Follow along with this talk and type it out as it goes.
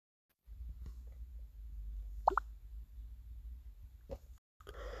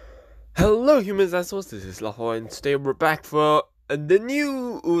Hello humans, this is Lopho, and today we're back for the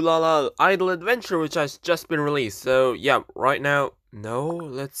new Ulala Idle Adventure, which has just been released. So yeah, right now, no,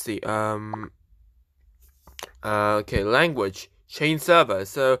 let's see, okay, language, chain server.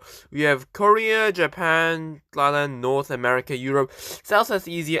 So we have Korea, Japan, Thailand, North America, Europe, South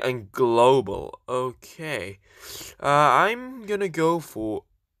Asia, and global. Okay, I'm gonna go for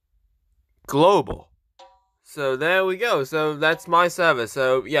global. So there we go. So that's my server.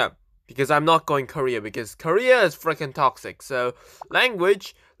 So yeah, because I'm not going Korea because Korea is freaking toxic. So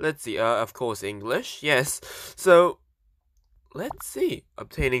language, let's see. Of course English. Yes. So let's see.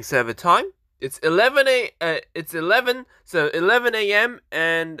 Obtaining server time. It's 11. So 11 a.m.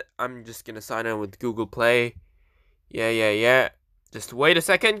 and I'm just gonna sign in with Google Play. Yeah. Just wait a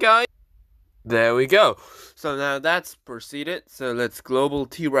second, guys. There we go. So now that's proceeded. So let's global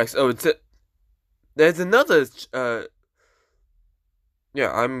T-Rex. Oh, there's another yeah,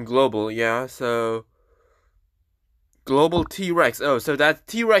 I'm global, yeah, so global T-Rex. Oh, so that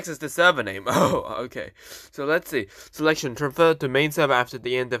T-Rex is the server name. Oh, okay. So let's see. Selection, transfer to main server after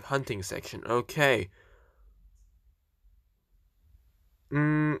the end of hunting section. Okay.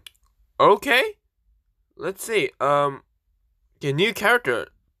 Okay. Let's see. Okay, new character.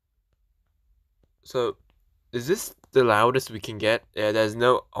 So is this the loudest we can get? Yeah, there's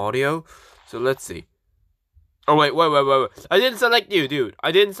no audio. So let's see. Oh wait. I didn't select you, dude.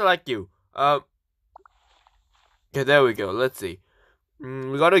 I didn't select you. Okay, there we go. Let's see.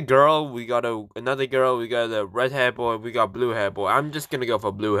 We got a girl, we got another girl, we got a red hair boy, we got blue hair boy. I'm just gonna go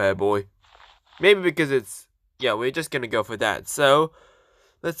for blue hair boy. Maybe because yeah, we're just gonna go for that. So,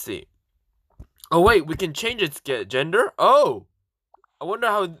 let's see. Oh wait, we can change its gender? Oh! I wonder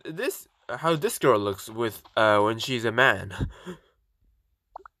how this girl looks with, when she's a man.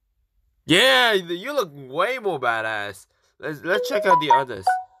 Yeah, you look way more badass. Let's check out the others.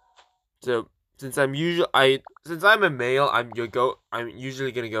 So, since I'm a male, I'm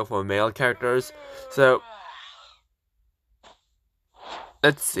usually gonna go for male characters. So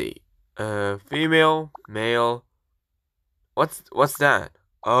let's see. Female, male. What's that?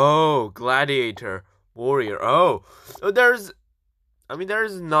 Oh, gladiator, warrior. Oh, there's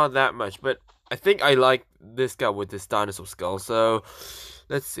not that much, but I think I like this guy with this dinosaur skull. So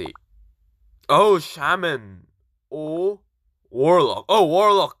let's see. Oh, shaman or warlock. Oh,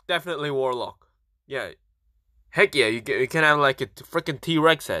 warlock, definitely warlock. Yeah. Heck yeah, you can have like a freaking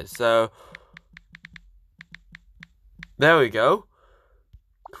T-Rex head. So there we go.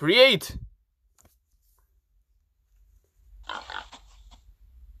 Create.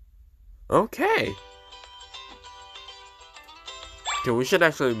 Okay. Okay, we should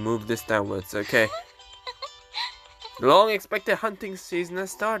actually move this downwards. Okay. The long expected hunting season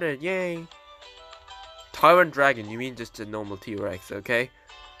has started. Yay. Tyrant dragon. You mean just a normal T-Rex? Okay.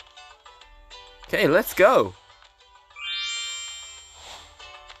 Okay, let's go.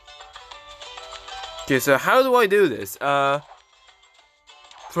 Okay, so how do I do this?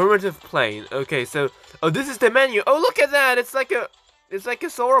 Primitive plane. Okay, so this is the menu. Oh, look at that! It's like a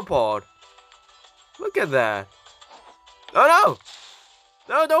sauropod. Look at that. Oh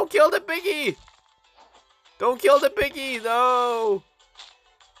no! No, don't kill the piggy! Don't kill the piggy! No!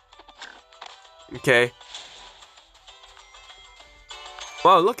 Okay.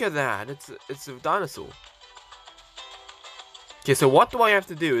 Wow, look at that! It's a dinosaur. Okay, so what do I have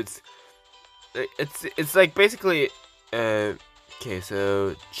to do? It's like basically okay,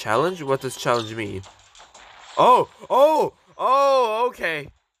 so challenge? What does challenge mean? Oh,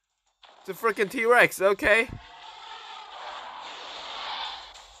 okay. It's a freaking T-Rex, okay.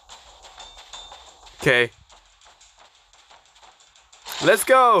 Okay. Let's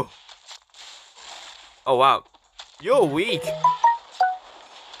go. Oh wow. You're weak.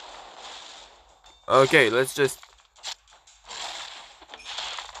 Okay, let's just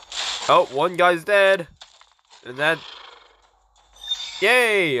oh, one guy's dead. And that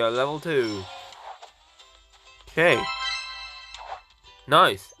yay, level 2. Okay.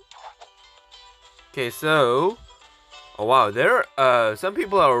 Nice. Okay, so oh wow, some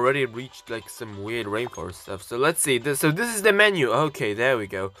people have already reached like some weird rainforest stuff. So let's see. This is the menu. Okay, there we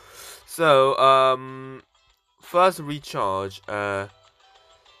go. So first recharge,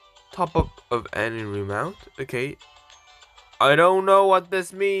 top up of any remount. Okay. I don't know what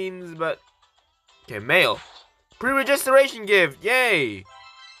this means, but okay, mail. Pre-registration gift, yay!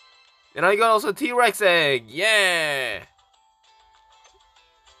 And I got also T-Rex egg, yeah!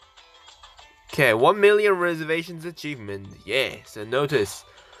 Okay, 1 million reservations achievement, yeah. So notice.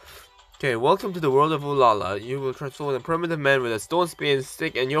 Okay, welcome to the world of Ulala. You will transform a primitive man with a stone spear and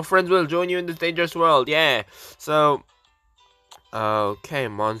stick, and your friends will join you in this dangerous world, yeah. So Okay,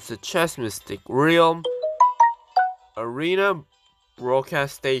 Monster Chess, Mystic Realm, Arena,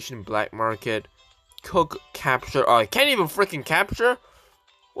 Broadcast Station, Black Market, Cook, Capture. Oh, I can't even freaking capture?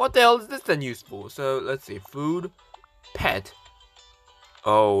 What the hell is this then used for? So, let's see. Food, Pet.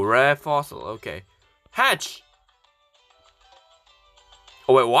 Oh, Rare Fossil. Okay. Hatch!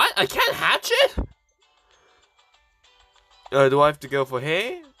 Oh, wait, what? I can't hatch it? Do I have to go for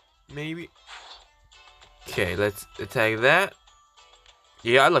hay? Maybe. Okay, let's attack that.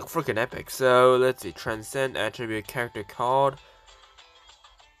 Yeah, I look freaking epic. So, let's see. Transcend attribute character card.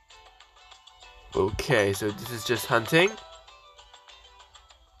 Okay, so this is just hunting.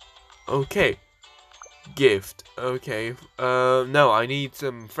 Okay. Gift. Okay. No, I need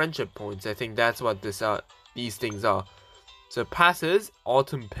some friendship points. I think that's what these things are. So, passes.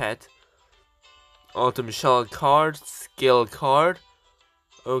 Autumn Pet. Autumn Shell card. Skill card.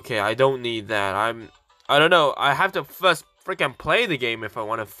 Okay, I don't need that. I don't know. I have to first freaking play the game if I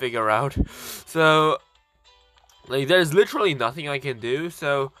want to figure out. So, like, there's literally nothing I can do.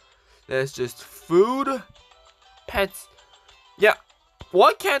 So, there's just food, pets. Yeah,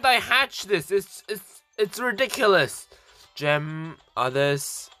 why can't I hatch this? It's ridiculous. Gem,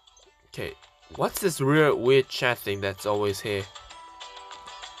 others. Okay, what's this weird chat thing that's always here?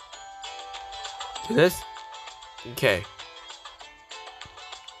 This? Okay.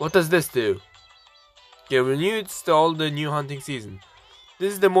 What does this do? Get renewed, stall the new hunting season.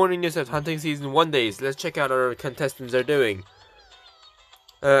 This is the morning news of hunting season 1 days. Let's check out what our contestants are doing.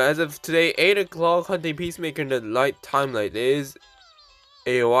 As of today, 8 o'clock, hunting Peacemaker in the light timeline is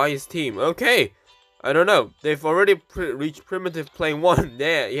AOI's team. Okay, I don't know. They've already reached primitive plane 1.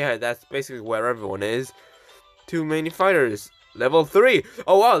 Yeah, that's basically where everyone is. 2 many fighters. Level 3.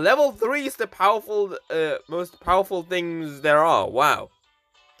 Oh wow, level 3 is the powerful, most powerful things there are. Wow.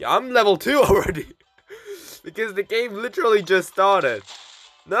 Yeah, I'm level 2 already. Because the game literally just started.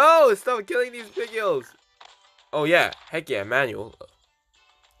 No, stop killing these piggies. Oh yeah, heck yeah, manual.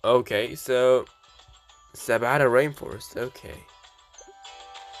 Okay, so Sabata Rainforest. Okay.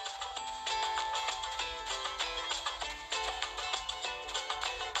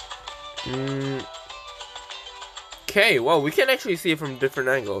 Okay, well, we can actually see it from different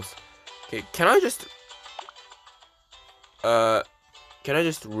angles. Okay, can I just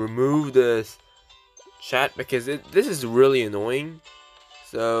remove this chat because this is really annoying.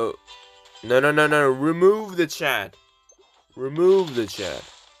 So no, remove the chat. Remove the chat.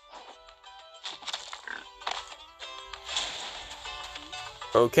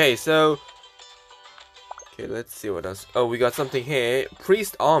 Okay, so okay, let's see what else. Oh, we got something here.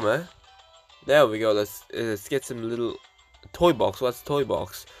 Priest armor. There we go. Let's get some little toy box. What's toy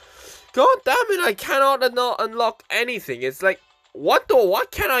box? God damn it! I cannot unlock anything. It's like what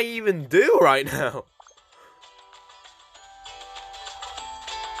can I even do right now?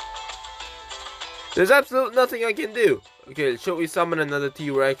 There's absolutely nothing I can do. Okay, should we summon another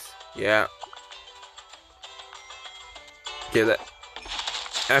T-Rex? Yeah. Okay,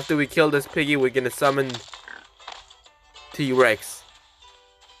 after we kill this piggy, we're gonna summon T-Rex.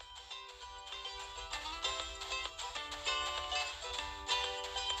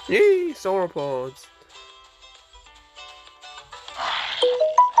 Yay, sauropods.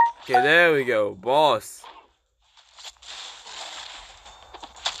 Okay, there we go, boss.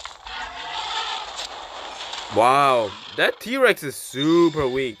 Wow, that T-Rex is super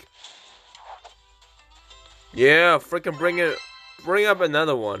weak. Yeah, freaking bring up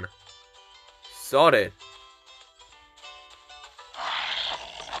another one. Sort it.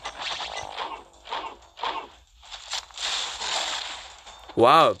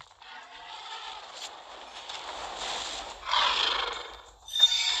 Wow.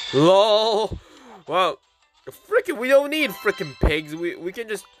 LOL. Wow. Freaking, we don't need freaking pigs. We can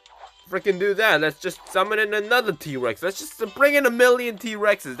just freaking do that. Let's just summon in another T-Rex. Let's just bring in 1,000,000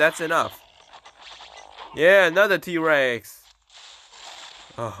 T-Rexes. That's enough. Yeah, another T-Rex.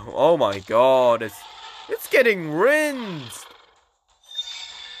 Oh my god. It's getting rinsed.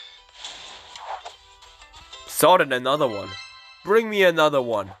 Sorted another one. Bring me another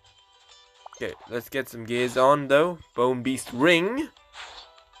one. Okay, let's get some gears on though. Bone Beast ring.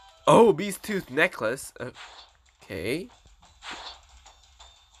 Oh, Beast Tooth necklace. Okay.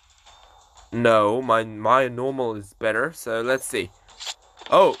 No, my normal is better. So let's see.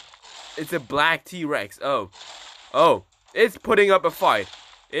 Oh, it's a black T-Rex. Oh, it's putting up a fight.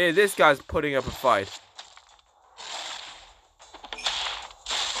 Yeah, this guy's putting up a fight.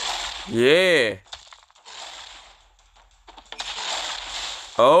 Yeah.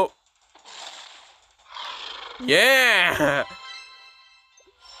 Oh. Yeah.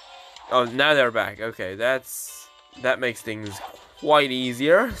 Oh, now they're back. Okay, that's that makes things quite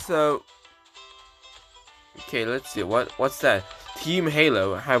easier. So, okay, let's see. What's that? Team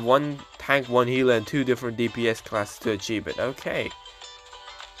Halo. Have 1 tank, 1 healer, and 2 different DPS classes to achieve it. Okay.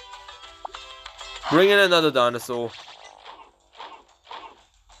 Bring in another dinosaur.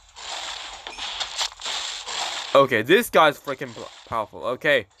 Okay, this guy's freaking powerful.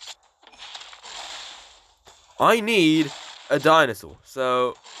 Okay. I need a dinosaur.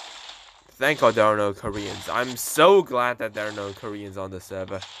 So, thank God there are no Koreans. I'm so glad that there are no Koreans on the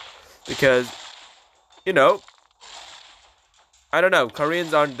server. Because, you know, I don't know.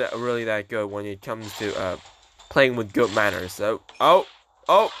 Koreans aren't really that good when it comes to playing with good manners. So, oh,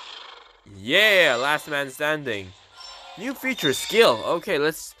 yeah, last man standing. New feature skill. Okay,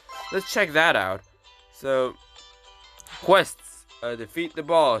 let's check that out. So, quests. Defeat the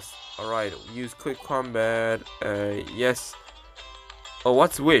boss. Alright, use quick combat. Yes. Oh,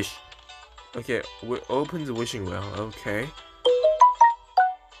 what's wish? Okay, opens the wishing well. Okay.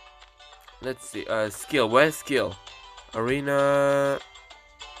 Let's see. Skill. Where's skill? Arena.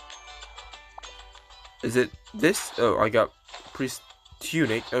 Is it this? Oh, I got priest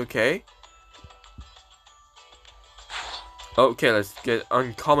tunic. Okay. Okay, let's get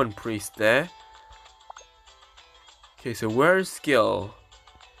uncommon priest there. Okay, so where's skill?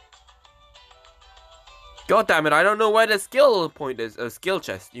 God damn it, I don't know where the skill point is. Skill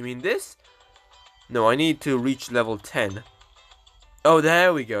chest. You mean this? No, I need to reach level 10. Oh,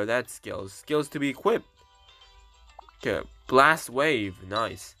 there we go. That's skills. Skills to be equipped. Okay, blast wave.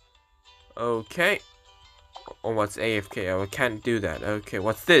 Nice. Okay. Oh, what's AFK? Oh, I can't do that. Okay,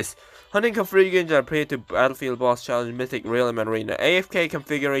 what's this? Hunting configurations are paired to Battlefield Boss Challenge, Mythic Realm Arena. AFK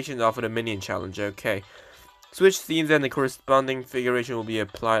configurations offer the Minion Challenge. Okay. Switch themes and the corresponding configuration will be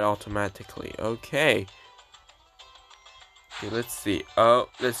applied automatically. Okay. Okay, let's see. Oh,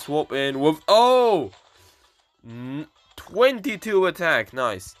 let's swap in with... Oh! 22 attack.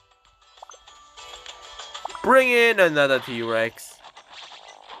 Nice. Bring in another T-Rex.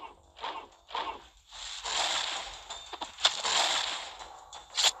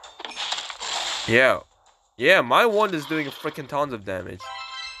 Yeah. Yeah, my wand is doing freaking tons of damage.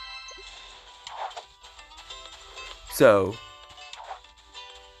 So.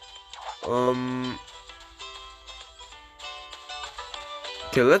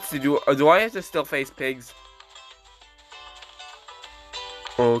 Okay, let's see. Do I have to still face pigs?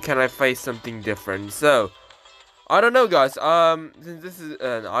 Or can I face something different? So, I don't know, guys. Since this is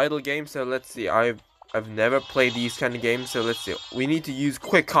an idle game, so let's see. I've never played these kind of games, so let's see. We need to use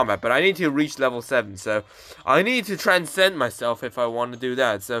quick combat, but I need to reach level 7, so I need to transcend myself if I want to do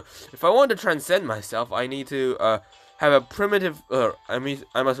that. So, if I want to transcend myself, I need to have a primitive,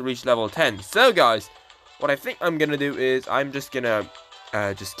 I must reach level 10. So, guys, what I think I'm gonna do is I'm just gonna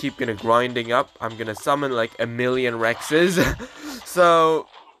keep grinding up. I'm gonna summon like 1,000,000 Rexes. So,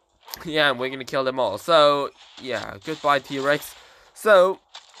 yeah, we're gonna kill them all. So, yeah, goodbye T-Rex. So,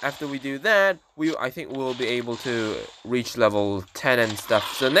 after we do that, I think we'll be able to reach level 10 and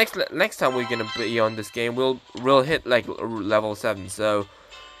stuff. So next time we're gonna be on this game, we'll hit like level 7. So,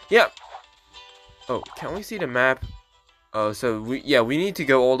 yeah. Oh, can we see the map? Oh, so we need to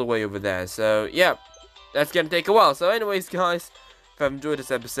go all the way over there. So, yeah, that's gonna take a while. So, anyways, guys, if you've enjoyed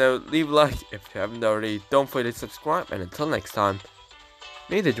this episode, leave a like. If you haven't already, don't forget to subscribe. And until next time,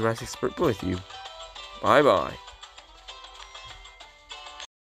 may the Jurassic Spirit be with you. Bye bye.